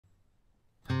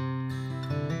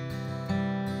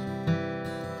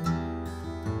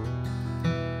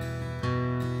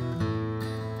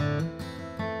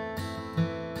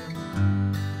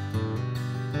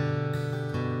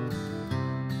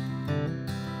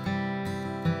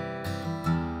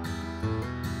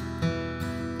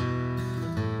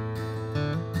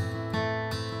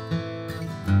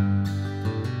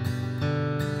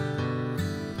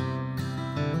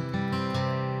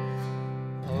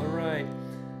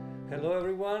Hello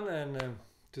everyone, and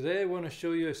today I want to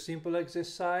show you a simple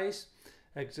exercise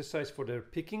for the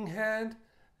picking hand,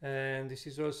 and this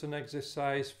is also an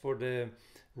exercise for the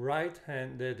right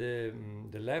hand, the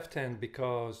left hand,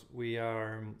 because we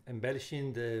are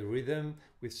embellishing the rhythm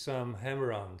with some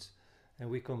hammer-ons, and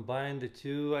we combine the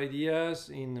two ideas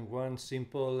in one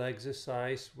simple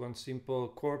exercise, one simple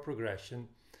chord progression.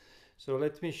 So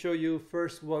let me show you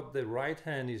first what the right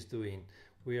hand is doing.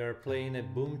 We are playing a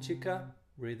boom chicka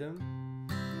rhythm,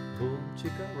 boom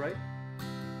chicka, right?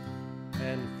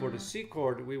 And for the C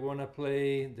chord we want to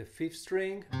play the 5th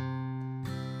string,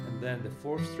 and then the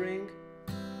 4th string,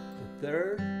 the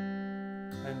 3rd,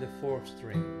 and the 4th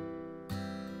string.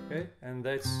 Okay, and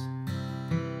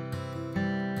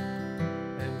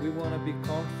we want to be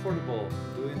comfortable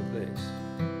doing this.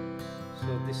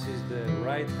 So this is the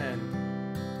right hand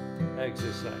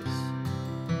exercise.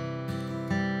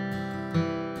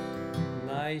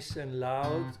 Nice and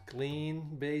loud,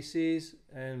 clean basses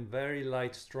and very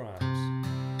light strums.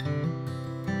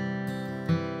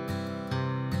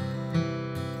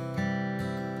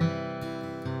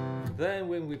 Then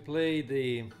when we play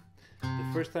the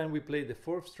first time we play the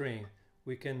 4th string,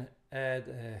 we can add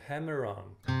a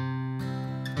hammer-on.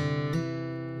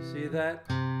 You see that?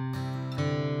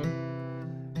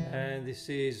 And this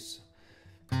is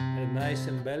a nice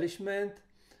embellishment.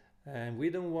 And we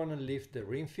don't want to lift the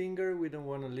ring finger, we don't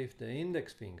want to lift the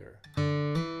index finger.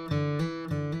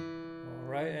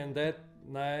 Alright, and that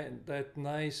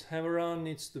nice hammer-on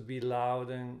needs to be loud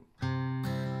and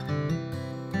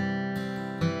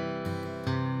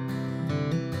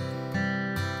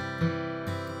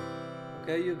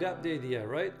okay, you got the idea,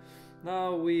 right?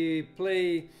 Now we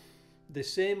play the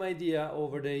same idea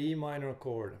over the E minor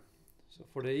chord. So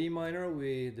for the E minor,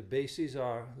 the basses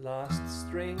are last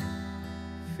string,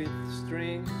 5th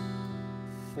string,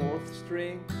 4th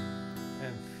string,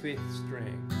 and 5th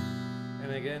string.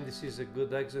 And again, this is a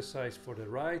good exercise for the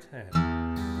right hand.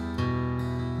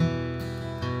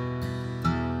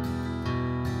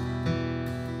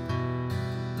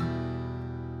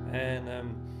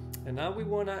 And now we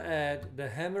want to add the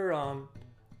hammer-on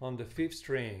on the 5th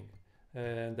string,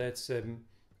 and that's a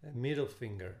middle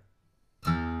finger.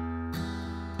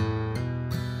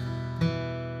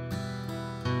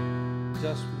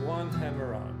 Just one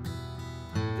hammer-on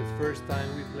the first time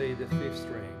we play the 5th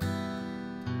string,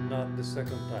 not the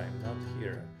second time, not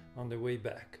here, on the way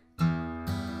back.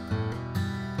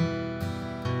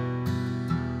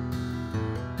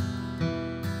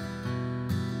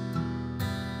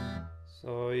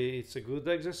 So it's a good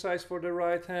exercise for the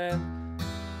right hand.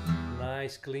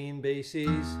 Nice clean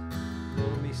basses, no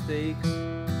mistakes,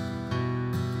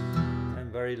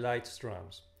 and very light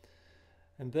strums.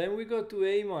 And then we go to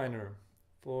A minor.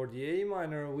 For the A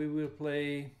minor, we will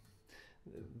play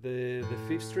the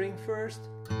 5th string first.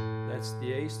 That's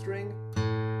the A string.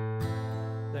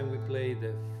 Then we play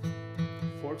the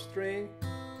 4th string,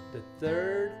 the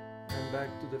 3rd, and back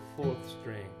to the 4th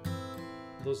string.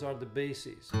 Those are the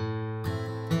basses.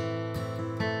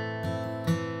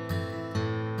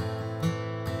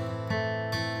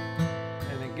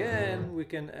 And again, we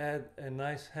can add a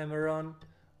nice hammer-on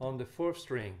on the 4th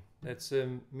string. That's a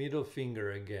middle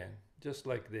finger again, just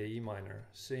like the E minor.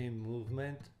 Same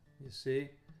movement, you see,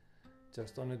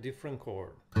 just on a different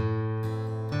chord.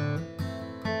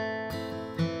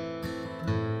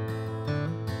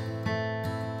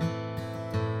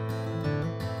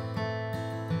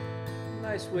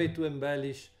 Nice way to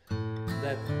embellish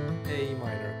that A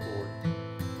minor chord.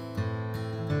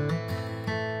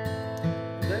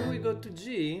 Then we go to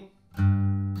G,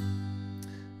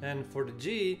 and for the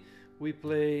G, we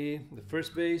play the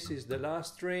first bass is the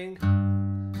last string,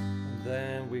 and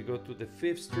then we go to the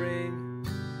 5th string,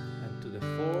 and to the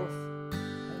 4th,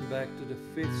 and back to the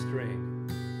 5th string,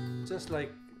 just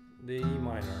like the E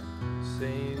minor,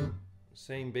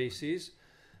 same basses.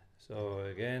 So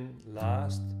again,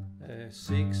 last,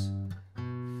 6,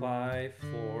 5,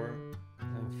 4,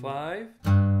 and 5.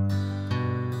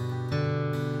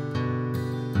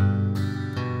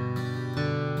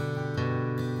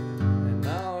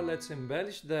 Let's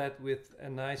embellish that with a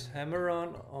nice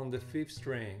hammer-on the 5th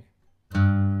string.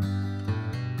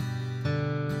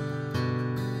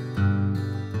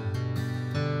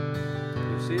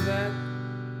 You see that?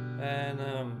 And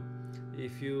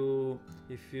if you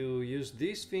use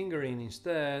this fingering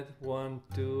instead, 1,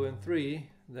 2, and 3,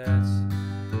 that's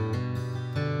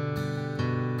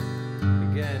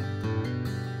again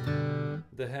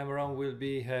the hammer-on will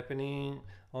be happening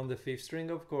on the 5th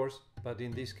string, of course, but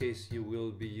in this case you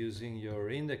will be using your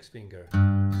index finger.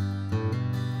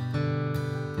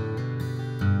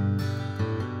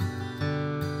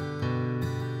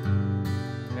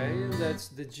 that's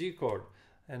the G chord.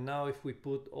 And now if we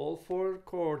put all 4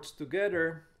 chords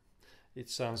together, it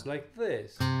sounds like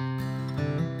this.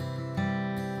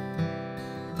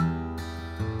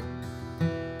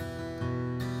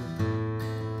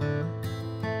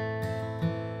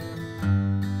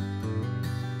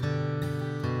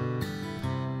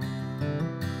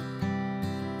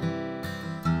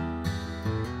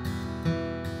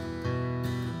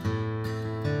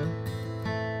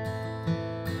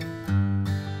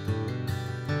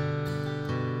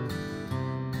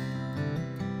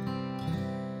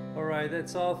 Alright,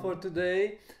 that's all for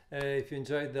today. If you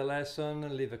enjoyed the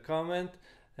lesson, leave a comment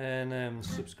and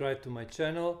subscribe to my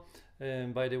channel.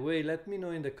 And by the way, let me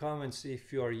know in the comments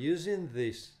if you are using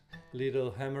these little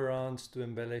hammer-ons to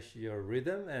embellish your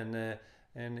rhythm, and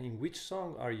in which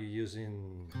song are you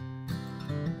using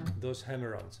those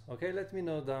hammer-ons. Okay, let me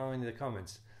know down in the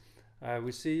comments. I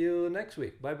will see you next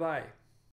week. Bye bye.